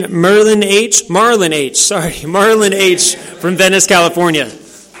Marlon H from Venice, California.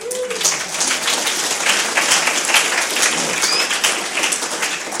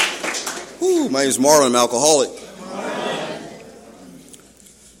 My name is Marlon. I'm alcoholic.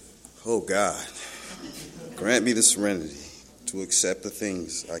 Oh God, grant me the serenity to accept the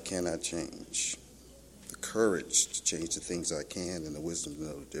things I cannot change, the courage to change the things I can, and the wisdom to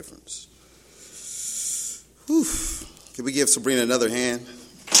know the difference. Whew. Can we give Sabrina another hand?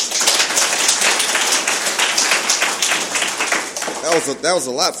 That was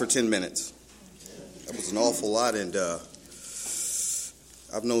a lot for 10 minutes. That was an awful lot, and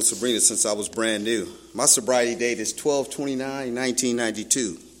I've known Sabrina since I was brand new. My sobriety date is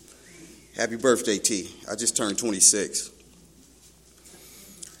 12/29/1992. Happy birthday, T. I just turned 26.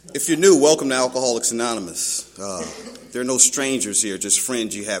 If you're new, welcome to Alcoholics Anonymous. There are no strangers here, just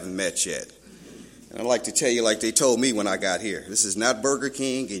friends you haven't met yet. And I'd like to tell you like they told me when I got here. This is not Burger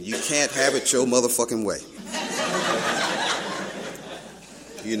King, and you can't have it your motherfucking way.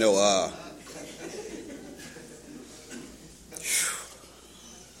 You know,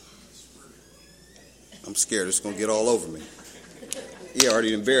 I'm scared it's going to get all over me. He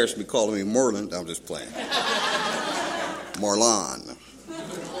already embarrassed me calling me Merlin. I'm just playing. Marlon.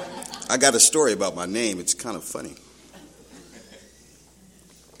 I got a story about my name. It's kind of funny.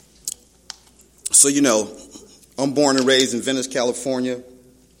 So, you know, I'm born and raised in Venice, California.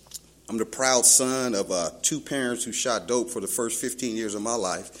 I'm the proud son of two parents who shot dope for the first 15 years of my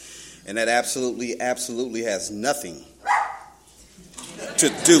life. And that absolutely has nothing to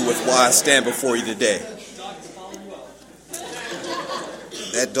do with why I stand before you today.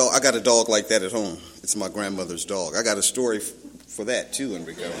 That dog, I got a dog like that at home. It's my grandmother's dog. I got a story for that, too, in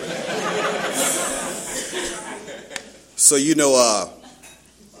recovery. So, you know,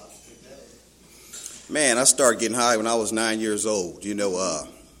 man, I started getting high when I was 9 years old. You know,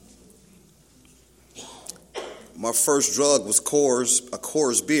 my first drug was Coors, a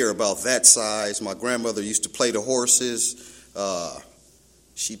Coors beer about that size. My grandmother used to play the horses.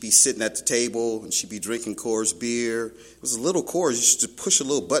 She'd be sitting at the table, and she'd be drinking Coors beer. It was a little Coors. You used to push a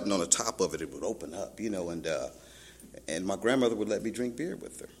little button on the top of it. It would open up, you know, and my grandmother would let me drink beer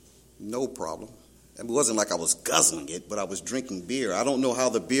with her. No problem. It wasn't like I was guzzling it, but I was drinking beer. I don't know how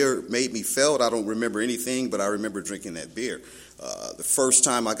the beer made me feel. I don't remember anything, but I remember drinking that beer. The first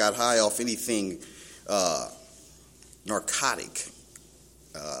time I got high off anything narcotic,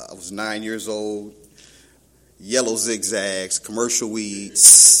 I was 9 years old. Yellow zigzags, commercial weed.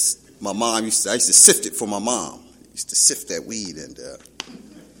 My mom I used to sift it for my mom. I used to sift that weed, and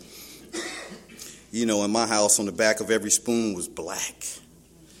you know, in my house, on the back of every spoon was black.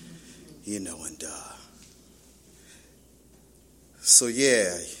 You know, and so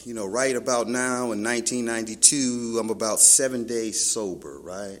yeah, you know, right about now in 1992, I'm about 7 days sober,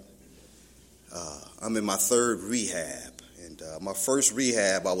 right? I'm in my third rehab, and my first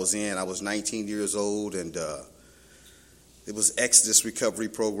rehab I was 19 years old, and it was Exodus Recovery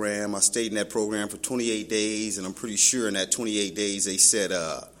Program. I stayed in that program for 28 days, and I'm pretty sure in that 28 days they said,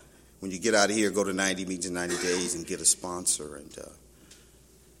 when you get out of here, go to 90 meetings in 90 days and get a sponsor. And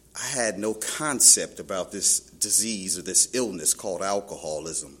I had no concept about this disease or this illness called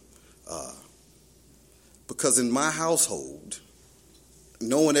alcoholism, because in my household,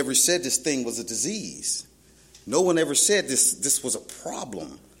 no one ever said this thing was a disease. No one ever said this was a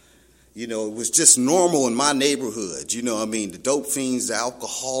problem. You know, it was just normal in my neighborhood. You know what I mean? The dope fiends, the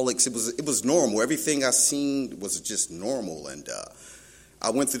alcoholics, it was normal. Everything I seen was just normal. And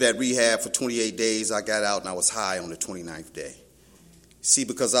I went through that rehab for 28 days. I got out and I was high on the 29th day. See,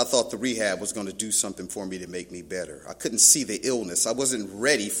 because I thought the rehab was going to do something for me to make me better. I couldn't see the illness. I wasn't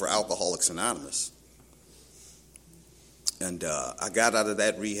ready for Alcoholics Anonymous. And I got out of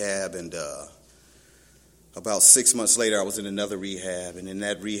that rehab, and about 6 months later, I was in another rehab. And in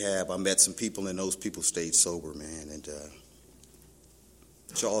that rehab, I met some people, and those people stayed sober, man. And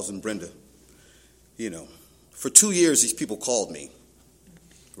Charles and Brenda, you know, for 2 years, these people called me,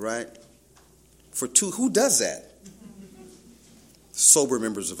 right? Who does that? Sober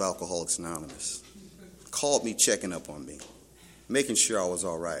members of Alcoholics Anonymous called me, checking up on me, making sure I was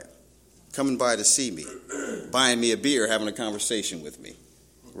all right, coming by to see me, buying me a beer, having a conversation with me,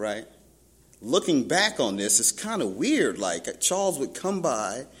 right? Looking back on this, it's kind of weird. Like, Charles would come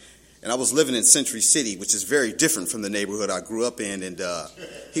by, and I was living in Century City, which is very different from the neighborhood I grew up in, and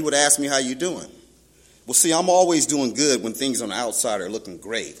he would ask me, how you doing? Well, see, I'm always doing good when things on the outside are looking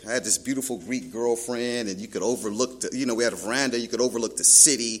great. I had this beautiful Greek girlfriend, and you could overlook, we had a veranda, you could overlook the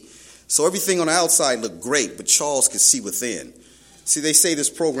city. So everything on the outside looked great, but Charles could see within. See, they say this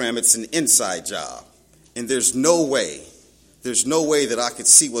program, it's an inside job, and there's no way There's no way that I could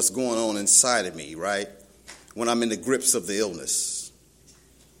see what's going on inside of me, right, when I'm in the grips of the illness.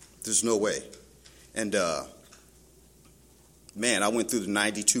 There's no way. And, man, I went through the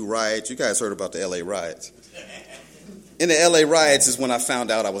 92 riots. You guys heard about the L.A. riots. In the L.A. riots is when I found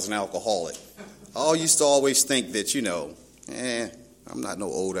out I was an alcoholic. I used to always think that, I'm not no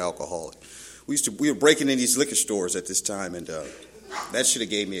old alcoholic. We were breaking in these liquor stores at this time, and that should have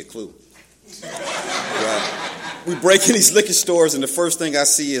gave me a clue. We break in these liquor stores, and the first thing I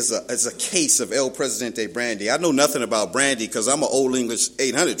see is a case of El Presidente brandy. I know nothing about brandy because I'm an Old English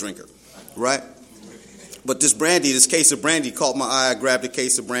 800 drinker, right? But this case of brandy caught my eye. I grabbed a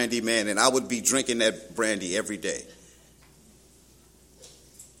case of brandy, man, and I would be drinking that brandy every day.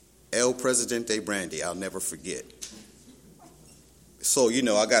 El Presidente brandy, I'll never forget. So,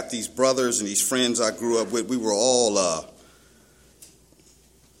 I got these brothers and these friends I grew up with. We were all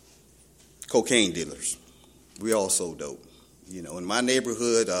cocaine dealers. We all sold dope. In my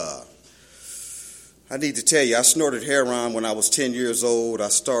neighborhood, I need to tell you, I snorted heroin when I was 10 years old. I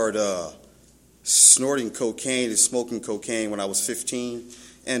started snorting cocaine and smoking cocaine when I was 15.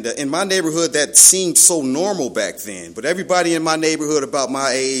 And in my neighborhood, that seemed so normal back then. But everybody in my neighborhood about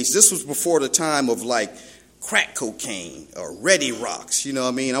my age, this was before the time of like crack cocaine or Ready Rocks. You know what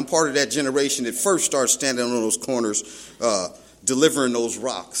I mean? I'm part of that generation that first started standing on those corners delivering those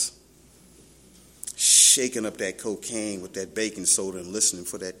rocks. Shaking up that cocaine with that baking soda and listening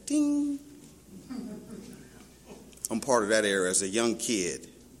for that ding. I'm part of that era as a young kid.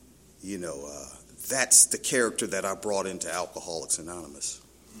 That's the character that I brought into Alcoholics Anonymous.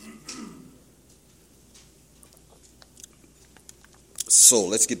 So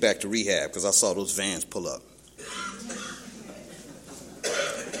let's get back to rehab because I saw those vans pull up.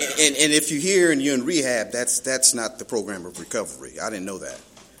 And if you're here and you're in rehab, that's not the program of recovery. I didn't know that.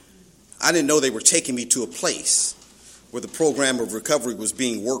 I didn't know they were taking me to a place where the program of recovery was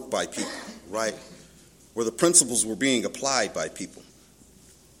being worked by people, right? Where the principles were being applied by people.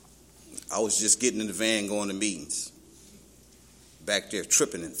 I was just getting in the van going to meetings. Back there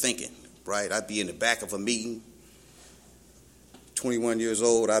tripping and thinking, right? I'd be in the back of a meeting. 21 years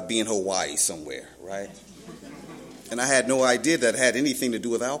old, I'd be in Hawaii somewhere, right? And I had no idea that had anything to do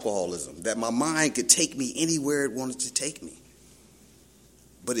with alcoholism, that my mind could take me anywhere it wanted to take me.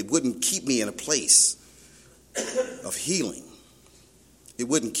 But it wouldn't keep me in a place of healing.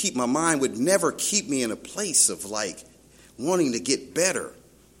 My mind would never keep me in a place of like wanting to get better.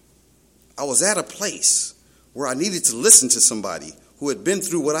 I was at a place where I needed to listen to somebody who had been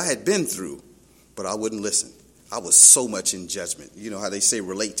through what I had been through, but I wouldn't listen. I was so much in judgment. You know how they say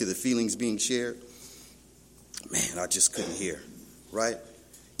relate to the feelings being shared? Man, I just couldn't hear, right?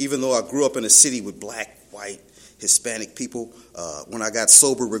 Even though I grew up in a city with black, white, Hispanic people, when I got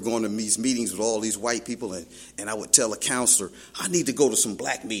sober, we're going to these meetings with all these white people, and I would tell a counselor, I need to go to some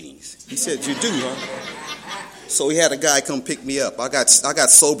black meetings. He said, you do, huh? So he had a guy come pick me up. I got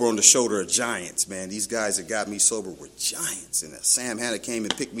sober on the shoulder of giants, man. These guys that got me sober were giants. And Sam Hanna came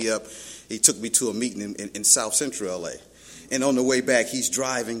and picked me up. He took me to a meeting in South Central L.A. And on the way back, he's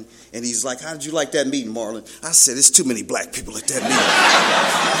driving, and he's like, how did you like that meeting, Marlon? I said, there's too many black people at that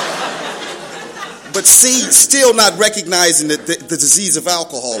meeting. But see, still not recognizing the disease of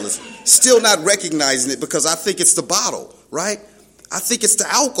alcoholism. Still not recognizing it because I think it's the bottle, right? I think it's the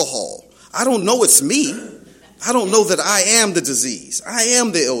alcohol. I don't know it's me. I don't know that I am the disease. I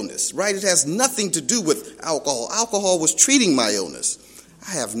am the illness, right? It has nothing to do with alcohol. Alcohol was treating my illness.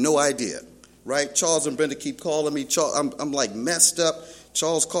 I have no idea, right? Charles and Brenda keep calling me. I'm like messed up.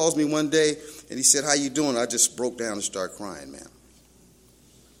 Charles calls me one day, and he said, how you doing? I just broke down and started crying, man.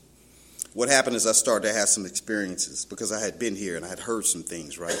 What happened is I started to have some experiences because I had been here and I had heard some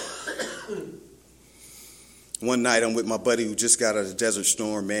things, right? One night I'm with my buddy who just got out of the Desert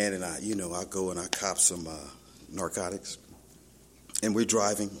Storm, man, and I go and I cop some narcotics. And we're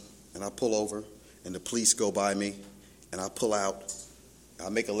driving, and I pull over, and the police go by me, and I pull out. I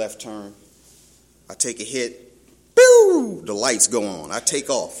make a left turn. I take a hit. Pew! The lights go on. I take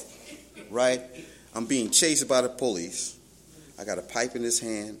off, right? I'm being chased by the police. I got a pipe in his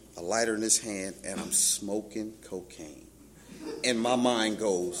hand, a lighter in his hand, and I'm smoking cocaine. And my mind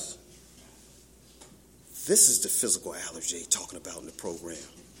goes, this is the physical allergy they're talking about in the program.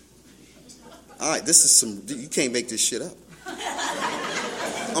 All right, you can't make this shit up.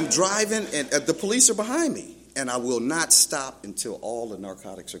 I'm driving, and the police are behind me, and I will not stop until all the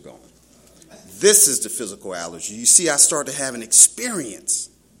narcotics are gone. This is the physical allergy. You see, I started to have an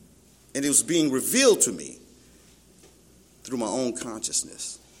experience, and it was being revealed to me through my own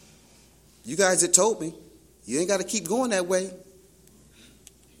consciousness. You guys had told me, you ain't got to keep going that way.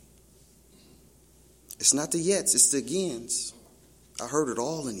 It's not the yets, it's the agains. I heard it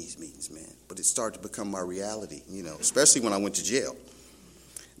all in these meetings, man. But it started to become my reality, especially when I went to jail.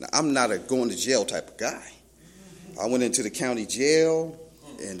 Now, I'm not a going to jail type of guy. I went into the county jail,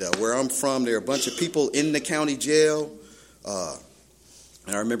 and where I'm from, there are a bunch of people in the county jail.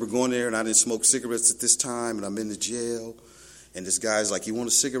 And I remember going there, and I didn't smoke cigarettes at this time, and I'm in the jail. And this guy's like, "You want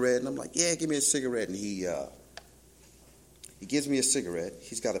a cigarette?" And I'm like, "Yeah, give me a cigarette." And he gives me a cigarette.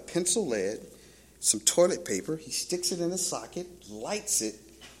 He's got a pencil lead, some toilet paper. He sticks it in a socket, lights it,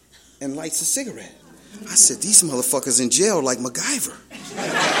 and lights a cigarette. I said, "These motherfuckers in jail like MacGyver.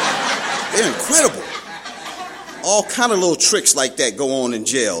 They're incredible." All kind of little tricks like that go on in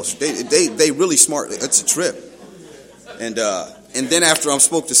jails. They really smart. It's a trip. And then after I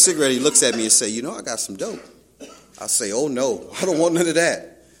smoked the cigarette, he looks at me and say, "I got some dope." I say, "Oh no, I don't want none of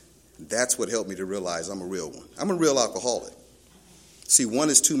that." That's what helped me to realize I'm a real one. I'm a real alcoholic. See, one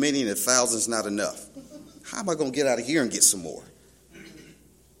is too many and 1,000's not enough. How am I going to get out of here and get some more?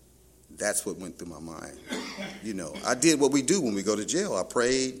 That's what went through my mind. I did what we do when we go to jail. I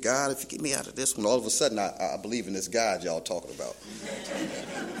prayed, "God, if you get me out of this one," all of a sudden I believe in this God y'all talking about.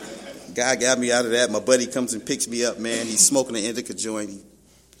 God got me out of that. My buddy comes and picks me up, man. He's smoking an indica joint.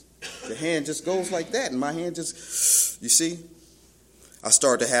 The hand just goes like that, and my hand just, you see? I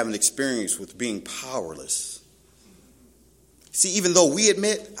started to have an experience with being powerless. See, even though we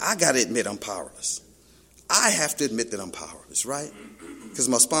admit, I got to admit I'm powerless. I have to admit that I'm powerless, right? Because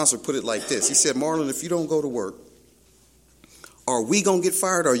my sponsor put it like this. He said, "Marlon, if you don't go to work, are we going to get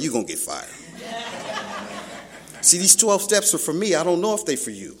fired or are you going to get fired?" See, these 12 steps are for me. I don't know if they're for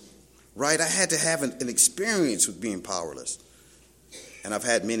you, right? I had to have an experience with being powerless. And I've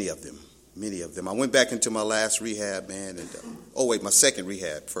had many of them. I went back into my last rehab, man. And my second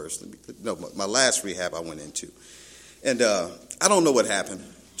rehab first. My last rehab I went into. And I don't know what happened.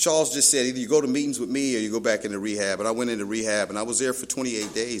 Charles just said either you go to meetings with me or you go back into rehab. And I went into rehab, and I was there for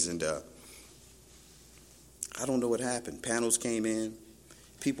 28 days. And I don't know what happened. Panels came in.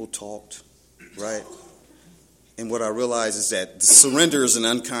 People talked, right? And what I realized is that the surrender is an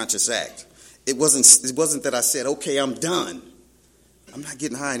unconscious act. It wasn't that I said, "Okay, I'm done. I'm not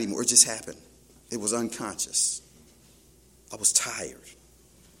getting high anymore." It just happened. It was unconscious. I was tired,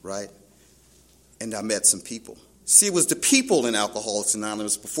 right? And I met some people. See, it was the people in Alcoholics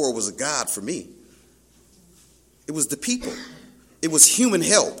Anonymous before it was a God for me. It was the people. It was human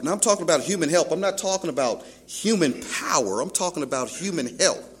help. And I'm talking about human help. I'm not talking about human power. I'm talking about human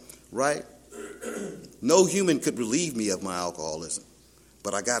help, right? No human could relieve me of my alcoholism,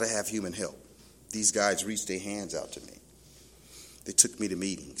 but I got to have human help. These guys reached their hands out to me. They took me to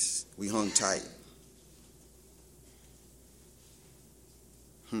meetings. We hung tight.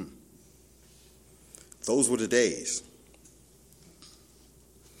 Those were the days.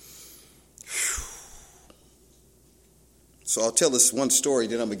 Whew. So I'll tell this one story,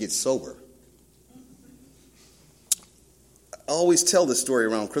 then I'm going to get sober. I always tell this story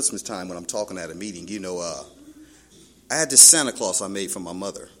around Christmas time when I'm talking at a meeting. I had this Santa Claus I made for my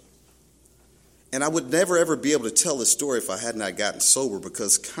mother. And I would never, ever be able to tell this story if I had not gotten sober,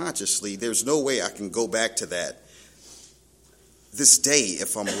 because consciously there's no way I can go back to that this day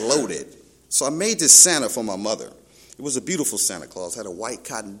if I'm loaded. So I made this Santa for my mother. It was a beautiful Santa Claus. Had a white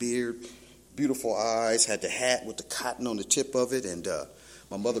cotton beard, beautiful eyes, had the hat with the cotton on the tip of it, and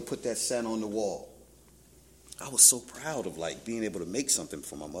my mother put that Santa on the wall. I was so proud of being able to make something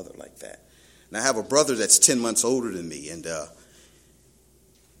for my mother like that. And I have a brother that's 10 months older than me, and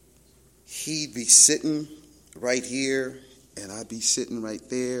he'd be sitting right here, and I'd be sitting right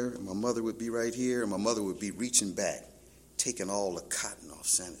there, and my mother would be right here, and my mother would be reaching back, taking all the cotton off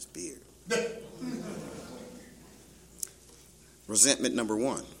Santa's beard. Resentment number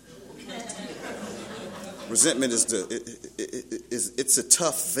one. Resentment it's a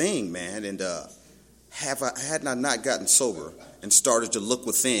tough thing, man. And had I not gotten sober and started to look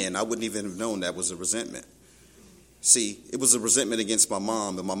within, I wouldn't even have known that was a resentment. See, it was a resentment against my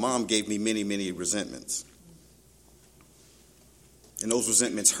mom, and my mom gave me many, many resentments. And those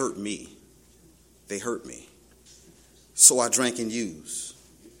resentments hurt me. They hurt me. So I drank and used.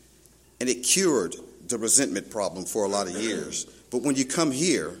 And it cured the resentment problem for a lot of years. But when you come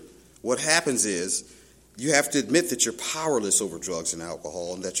here, what happens is you have to admit that you're powerless over drugs and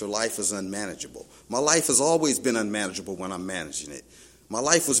alcohol and that your life is unmanageable. My life has always been unmanageable when I'm managing it. My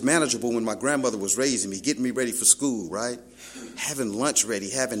life was manageable when my grandmother was raising me, getting me ready for school, right? Having lunch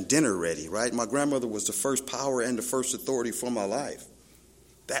ready, having dinner ready, right? My grandmother was the first power and the first authority for my life.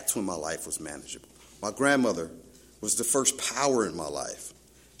 That's when my life was manageable. My grandmother was the first power in my life.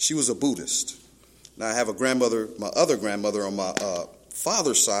 She was a Buddhist. Now I have a grandmother, my other grandmother on my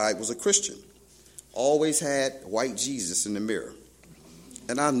father's side was a Christian. Always had white Jesus in the mirror.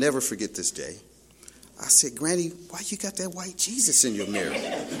 And I'll never forget this day. I said, Granny, why you got that white Jesus in your mirror?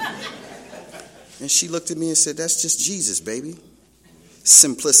 And she looked at me and said, that's just Jesus, baby.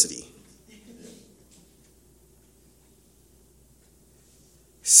 Simplicity.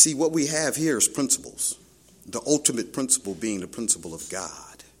 See, what we have here is principles. The ultimate principle being the principle of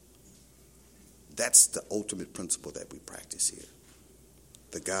God. That's the ultimate principle that we practice here.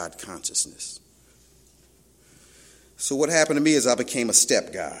 The God consciousness. So what happened to me is I became a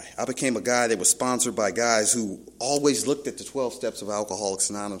step guy. I became a guy that was sponsored by guys who always looked at the 12 steps of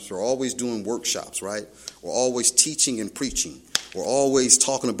Alcoholics Anonymous. We're always doing workshops, right? We're always teaching and preaching. We're always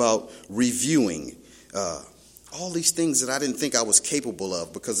talking about reviewing. All these things that I didn't think I was capable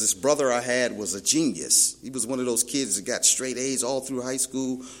of, because this brother I had was a genius. He was one of those kids that got straight A's all through high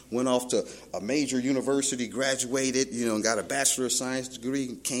school, went off to a major university, graduated, and got a Bachelor of Science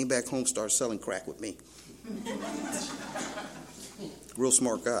degree, came back home, started selling crack with me. Real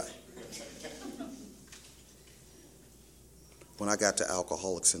smart guy. When I got to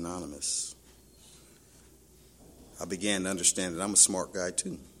Alcoholics Anonymous, I began to understand that I'm a smart guy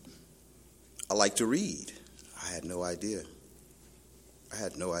too. I like to read. I had no idea.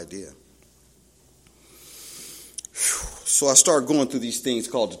 So I started going through these things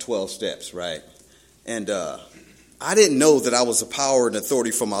called the 12 steps, right? And I didn't know that I was a power and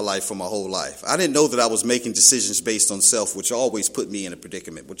authority for my life for my whole life. I didn't know that I was making decisions based on self, which always put me in a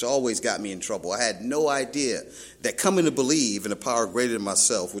predicament, which always got me in trouble. I had no idea that coming to believe in a power greater than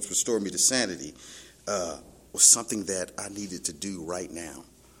myself, which restored me to sanity, was something that I needed to do right now.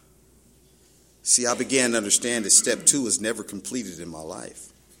 See, I began to understand that step 2 is never completed in my life.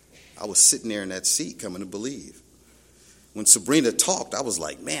 I was sitting there in that seat coming to believe. When Sabrina talked, I was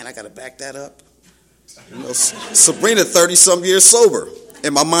like, man, I got to back that up. Sabrina, 30-some years sober.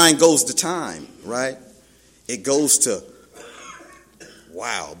 And my mind goes to time, right? It goes to,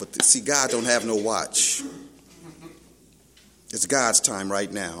 wow. But see, God don't have no watch. It's God's time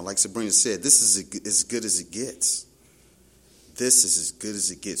right now. Like Sabrina said, this is as good as it gets. This is as good as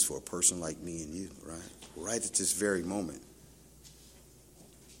it gets for a person like me and you, right? Right at this very moment.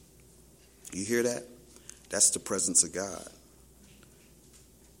 You hear that? That's the presence of God.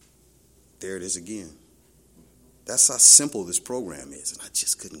 There it is again. That's how simple this program is, and I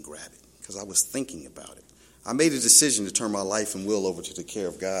just couldn't grab it because I was thinking about it. I made a decision to turn my life and will over to the care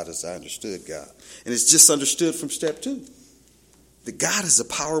of God as I understood God. And it's just understood from step 2. That God is a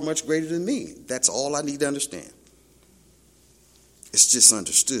power much greater than me. That's all I need to understand. It's just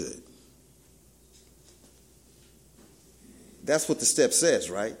understood. That's what the step says,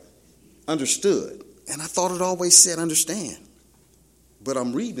 right? Understood. And I thought it always said understand. But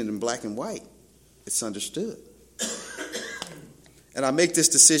I'm reading it in black and white. It's understood. And I make this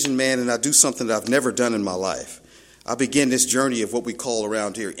decision, man, and I do something that I've never done in my life. I begin this journey of what we call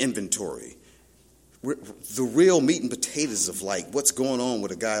around here inventory. The real meat and potatoes of like what's going on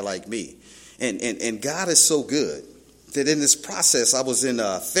with a guy like me. And God is so good that in this process I was in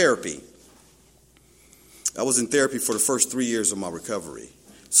therapy. I was in therapy for the first 3 years of my recovery.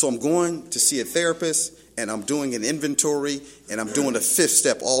 So I'm going to see a therapist, and I'm doing an inventory, and I'm doing a 5th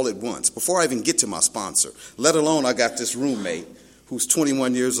step all at once before I even get to my sponsor, let alone I got this roommate who's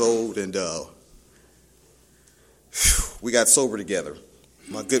 21 years old, and we got sober together,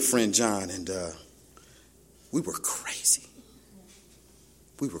 my good friend John, and we were crazy.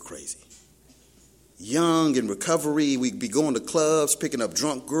 Young in recovery, we'd be going to clubs, picking up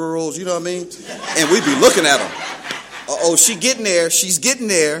drunk girls, you know what I mean? And we'd be looking at them. Uh-oh, she's getting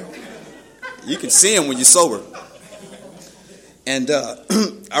there. You can see them when you're sober. And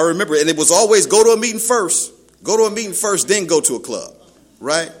I remember, and it was always go to a meeting first, then go to a club,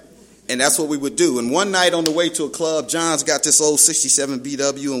 right? And that's what we would do. And one night on the way to a club, John's got this old 67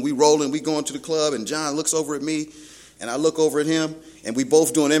 BW, and we rolling, we going to the club, and John looks over at me, and I look over at him, and we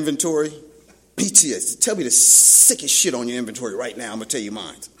both doing inventory. PTS, tell me the sickest shit on your inventory right now. I'm going to tell you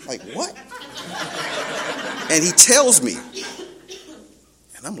mine. Like, what? And he tells me.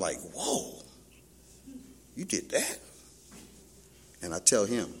 And I'm like, whoa, you did that? And I tell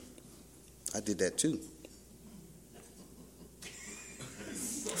him, I did that too.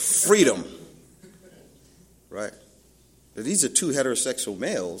 Freedom. Right? But these are 2 heterosexual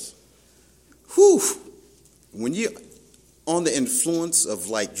males. Whew. When you on the influence of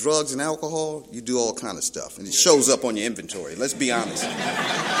like drugs and alcohol, you do all kind of stuff, and it shows up on your inventory. Let's be honest.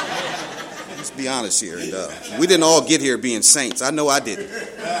 Let's be honest here. And, we didn't all get here being saints. I know I didn't.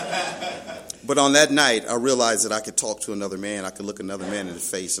 But on that night, I realized that I could talk to another man. I could look another man in the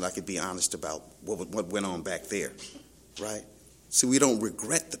face, and I could be honest about what went on back there. Right? See, we don't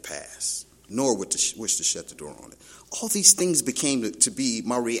regret the past. nor wish to shut the door on it. All these things became to be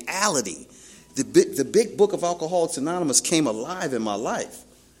my reality. The big book of Alcoholics Anonymous came alive in my life.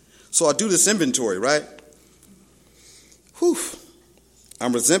 So I do this inventory, right? Whew.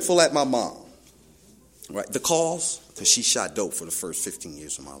 I'm resentful at my mom. Right? The cause, because she shot dope for the first 15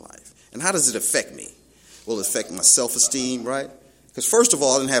 years of my life. And how does it affect me? Well, it affects my self-esteem, right? Because first of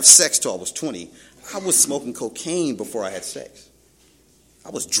all, I didn't have sex till I was 20. I was smoking cocaine before I had sex. I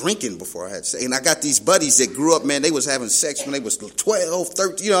was drinking before I had sex. And I got these buddies that grew up, man, they was having sex when they was 12,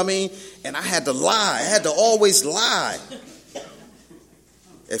 13, you know what I mean? And I had to lie. I had to always lie.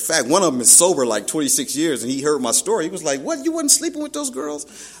 In fact, one of them is sober like 26 years, and he heard my story. He was like, what, you wasn't sleeping with those girls?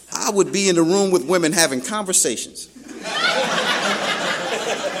 I would be in the room with women having conversations.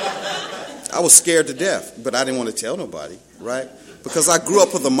 I was scared to death, but I didn't want to tell nobody, right? Because I grew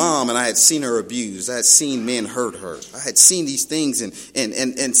up with a mom, and I had seen her abused. I had seen men hurt her. I had seen these things, and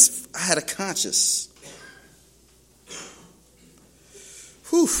I had a conscience.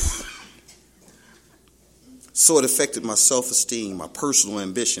 Whew. So it affected my self-esteem, my personal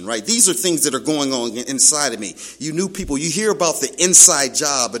ambition, right? These are things that are going on inside of me. You new people, you hear about the inside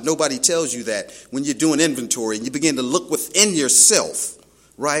job, but nobody tells you that when you're doing inventory and you begin to look within yourself,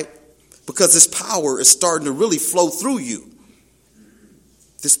 right? Because this power is starting to really flow through you.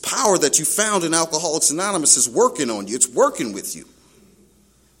 This power that you found in Alcoholics Anonymous is working on you. It's working with you.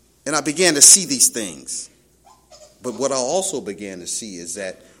 And I began to see these things. But what I also began to see is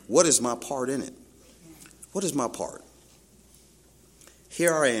that, what is my part in it? What is my part?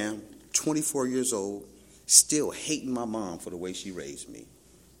 Here I am, 24 years old, still hating my mom for the way she raised me.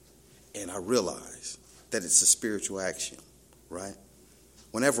 And I realize that it's a spiritual action, right?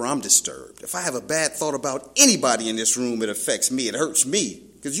 Whenever I'm disturbed, if I have a bad thought about anybody in this room, it affects me. It hurts me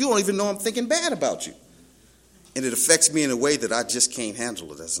because you don't even know I'm thinking bad about you. And it affects me in a way that I just can't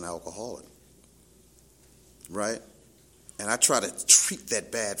handle it as an alcoholic, right? And I try to treat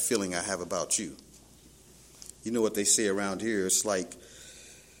that bad feeling I have about you. You know what they say around here? It's like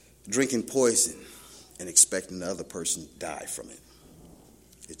drinking poison and expecting the other person to die from it.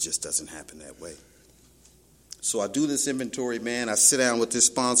 It just doesn't happen that way. So I do this inventory, man. I sit down with this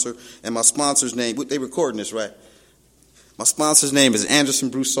sponsor, and my sponsor's name, they recording this, right? My sponsor's name is Anderson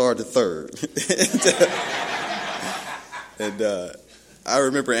Broussard III. And I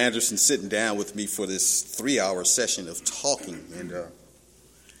remember Anderson sitting down with me for this 3-hour session of talking, and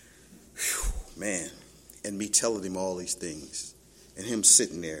man, and me telling him all these things, and him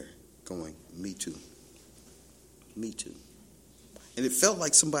sitting there going, me too, me too. And it felt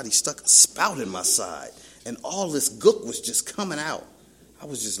like somebody stuck a spout in my side, and all this gook was just coming out. I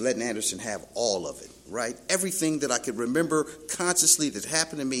was just letting Anderson have all of it, right? Everything that I could remember consciously that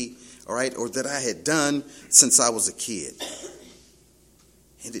happened to me, all right, or that I had done since I was a kid.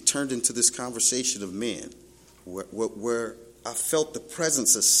 And it turned into this conversation of men where I felt the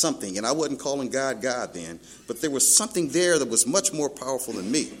presence of something, and I wasn't calling God God then, but there was something there that was much more powerful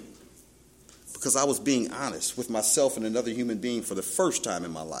than me, because I was being honest with myself and another human being for the first time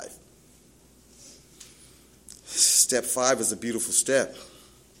in my life. Step 5 is a beautiful step.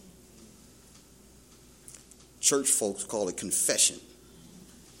 Church folks call it confession.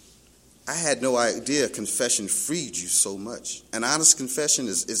 I had no idea confession freed you so much. An honest confession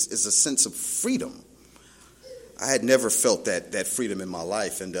is a sense of freedom. I had never felt that freedom in my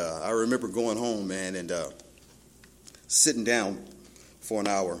life. And I remember going home, man, and sitting down for an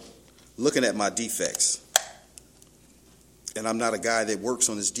hour, looking at my defects. And I'm not a guy that works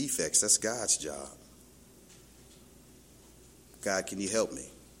on his defects. That's God's job. God, can you help me?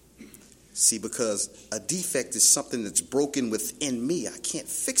 See, because a defect is something that's broken within me. I can't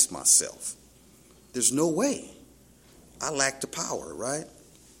fix myself. There's no way. I lack the power, right?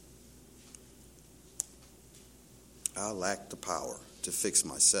 I lack the power to fix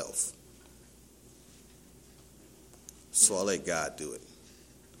myself. So I let God do it.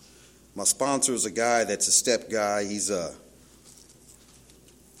 My sponsor is a guy that's a step guy. He's a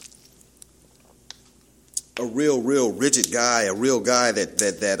real rigid guy, a real guy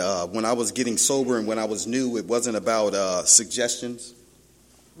that when I was getting sober and when I was new, it wasn't about suggestions.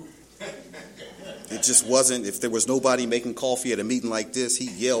 It just wasn't. If there was nobody making coffee at a meeting like this,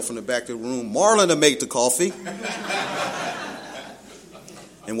 he'd yell from the back of the room, Marlon to make the coffee.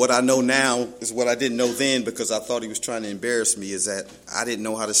 And what I know now is what I didn't know then, because I thought he was trying to embarrass me, is that I didn't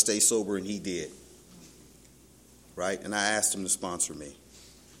know how to stay sober and he did. Right? And I asked him to sponsor me.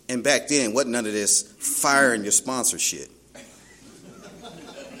 And back then, wasn't none of this firing your sponsor shit.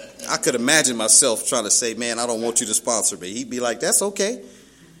 I could imagine myself trying to say, man, I don't want you to sponsor me. He'd be like, that's okay.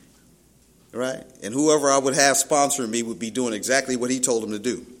 Right? And whoever I would have sponsoring me would be doing exactly what he told him to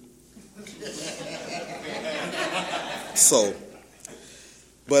do. So,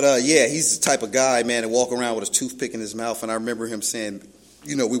 but yeah, he's the type of guy, man, that walk around with his toothpick in his mouth. And I remember him saying,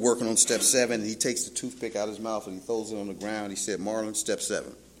 you know, we're working on step 7, and he takes the toothpick out of his mouth and he throws it on the ground. He said, Marlon, step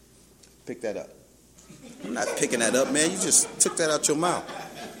 7. Pick that up. I'm not picking that up, man. You just took that out your mouth.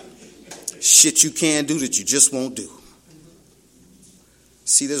 Shit you can do that you just won't do.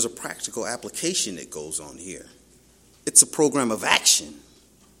 See, there's a practical application that goes on here. It's a program of action.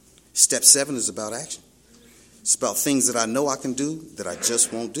 Step 7 is about action. It's about things that I know I can do that I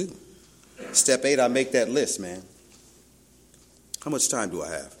just won't do. Step 8, I make that list, man. How much time do I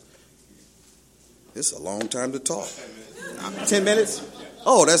have? It's a long time to talk. 10 minutes?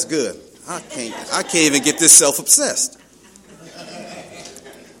 Oh, that's good. I can't even get this self-obsessed.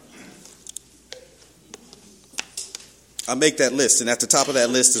 I make that list, and at the top of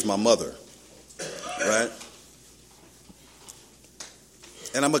that list is my mother, right?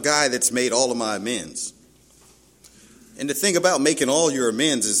 And I'm a guy that's made all of my amends. And the thing about making all your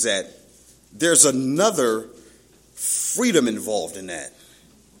amends is that there's another freedom involved in that,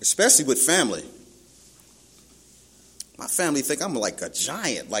 especially with family. My family think I'm like a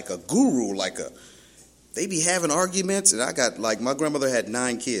giant, like a guru, they be having arguments, and I got, like, my grandmother had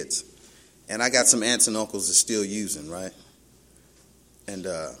 9 kids, and I got some aunts and uncles that's still using, right? And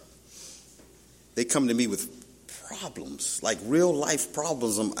they come to me with problems, like real life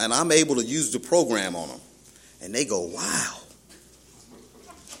problems, and I'm able to use the program on them. And they go, wow,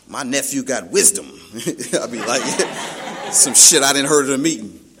 my nephew got wisdom. I be like, some shit I didn't heard at a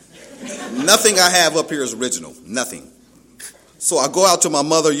meeting. Nothing I have up here is original, nothing. So I go out to my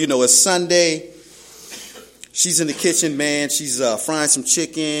mother, you know, it's Sunday. She's in the kitchen, man. She's frying some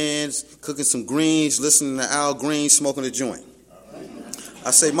chickens, cooking some greens, listening to Al Green, smoking a joint. I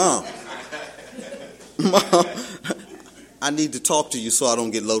say, Mom, I need to talk to you so I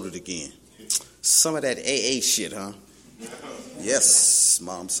don't get loaded again. Some of that AA shit, huh? Yes,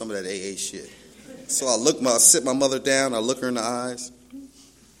 Mom, some of that AA shit. So I sit my mother down, I look her in the eyes,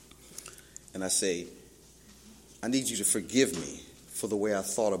 and I say, I need you to forgive me for the way I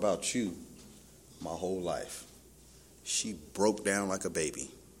thought about you my whole life. She broke down like a baby,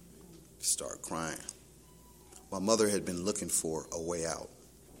 started crying. My mother had been looking for a way out.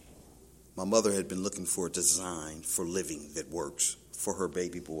 My mother had been looking for a design for living that works for her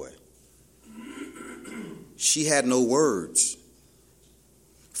baby boy. She had no words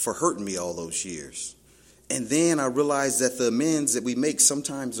for hurting me all those years. And then I realized that the amends that we make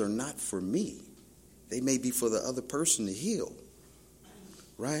sometimes are not for me. They may be for the other person to heal,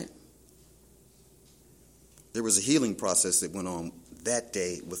 right? There was a healing process that went on that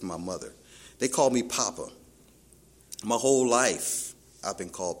day with my mother. They called me Papa. My whole life, I've been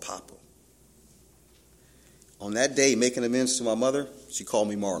called Papa. On that day, making amends to my mother, she called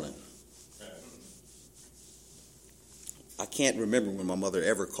me Marlon. I can't remember when my mother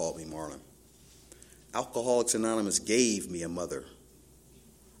ever called me Marlon. Alcoholics Anonymous gave me a mother.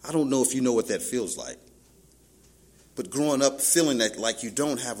 I don't know if you know what that feels like. But growing up feeling that like you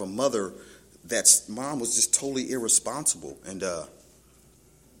don't have a mother, mom was just totally irresponsible. And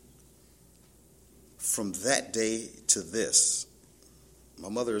from that day to this, my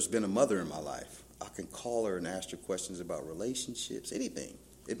mother has been a mother in my life. I can call her and ask her questions about relationships, anything.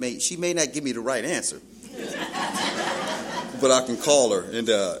 She may not give me the right answer, but I can call her. And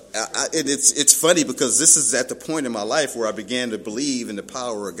it's funny because this is at the point in my life where I began to believe in the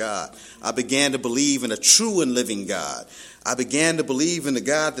power of God. I began to believe in a true and living God. I began to believe in the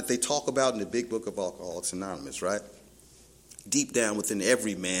God that they talk about in the big book of Alcoholics Anonymous, right? Deep down within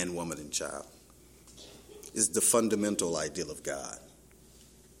every man, woman, and child is the fundamental ideal of God.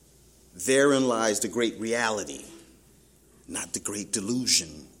 Therein lies the great reality, not the great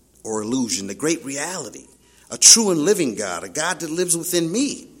delusion or illusion, the great reality. A true and living God, a God that lives within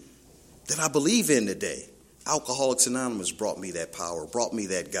me, that I believe in today. Alcoholics Anonymous brought me that power, brought me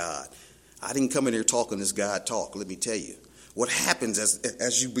that God. I didn't come in here talking this God talk, let me tell you. What happens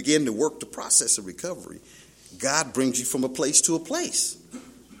as you begin to work the process of recovery, God brings you from a place to a place.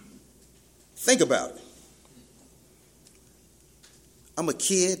 Think about it. I'm a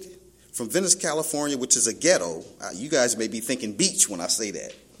kid from Venice, California, which is a ghetto. You guys may be thinking beach when I say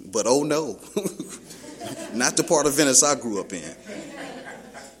that, but oh no. Not the part of Venice I grew up in.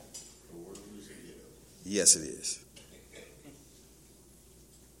 Yes, it is.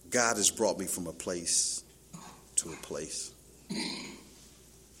 God has brought me from a place to a place.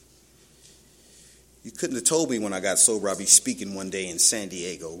 You couldn't have told me when I got sober I'd be speaking one day in San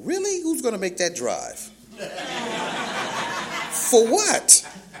Diego. Really? Who's going to make that drive? For what?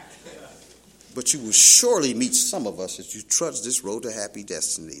 But you will surely meet some of us as you trudge this road to happy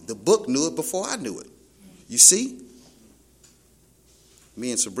destiny. The book knew it before I knew it. You see? Me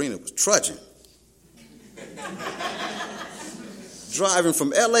and Sabrina was trudging. Driving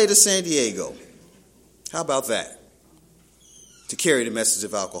from L.A. to San Diego. How about that? To carry the message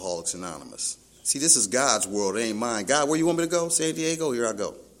of Alcoholics Anonymous. See, this is God's world. It ain't mine. God, where you want me to go? San Diego? Here I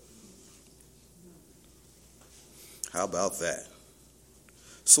go. How about that?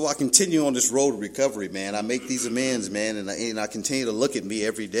 So I continue on this road to recovery, man. I make these amends, man, and I continue to look at me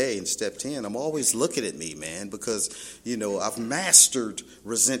every day in step 10. I'm always looking at me, man, because, I've mastered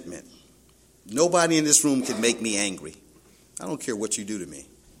resentment. Nobody in this room can make me angry. I don't care what you do to me.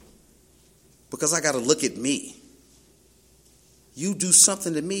 Because I got to look at me. You do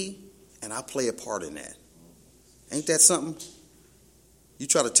something to me, and I play a part in that. Ain't that something? You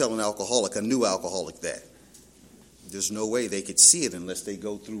try to tell an alcoholic, a new alcoholic, that. There's no way they could see it unless they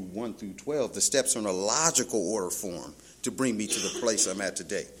go through 1 through 12. The steps are in a logical order form to bring me to the place I'm at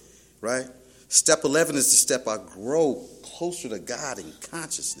today, right? Step 11 is the step I grow closer to God in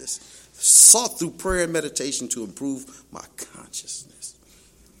consciousness, sought through prayer and meditation to improve my consciousness.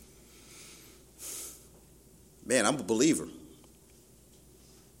 Man, I'm a believer.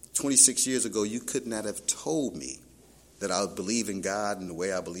 26 years ago, you could not have told me that I would believe in God in the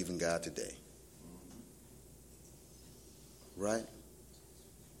way I believe in God today. Right?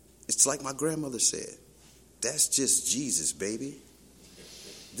 It's like my grandmother said. That's just Jesus, baby.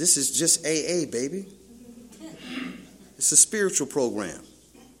 This is just AA, baby. It's a spiritual program.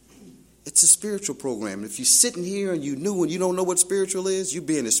 It's a spiritual program. And if you're sitting here and you knew and you don't know what spiritual is, you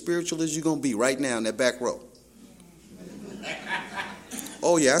being as spiritual as you're going to be right now in that back row.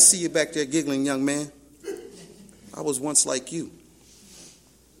 Oh, yeah, I see you back there giggling, young man. I was once like you.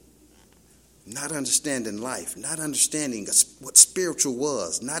 Not understanding life, not understanding what spiritual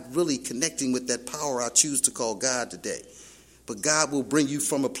was, not really connecting with that power I choose to call God today. But God will bring you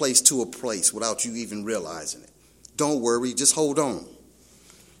from a place to a place without you even realizing it. Don't worry, just hold on.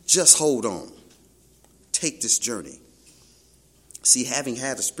 Just hold on. Take this journey. See, having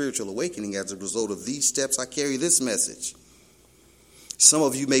had a spiritual awakening as a result of these steps, I carry this message. Some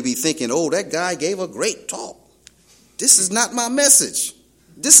of you may be thinking, oh, that guy gave a great talk. This is not my message.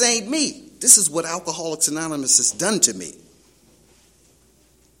 This ain't me. This is what Alcoholics Anonymous has done to me.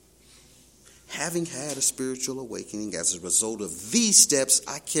 Having had a spiritual awakening as a result of these steps,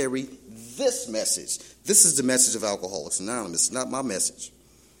 I carry this message. This is the message of Alcoholics Anonymous, not my message.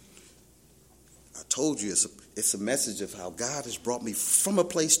 I told you it's a message of how God has brought me from a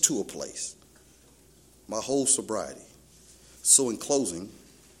place to a place. My whole sobriety. So in closing,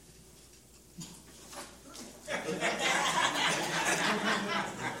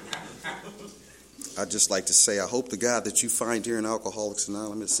 I'd just like to say, I hope the God that you find here in Alcoholics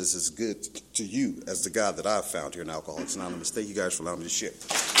Anonymous is as good to you as the God that I've found here in Alcoholics Anonymous. Thank you guys for allowing me to share.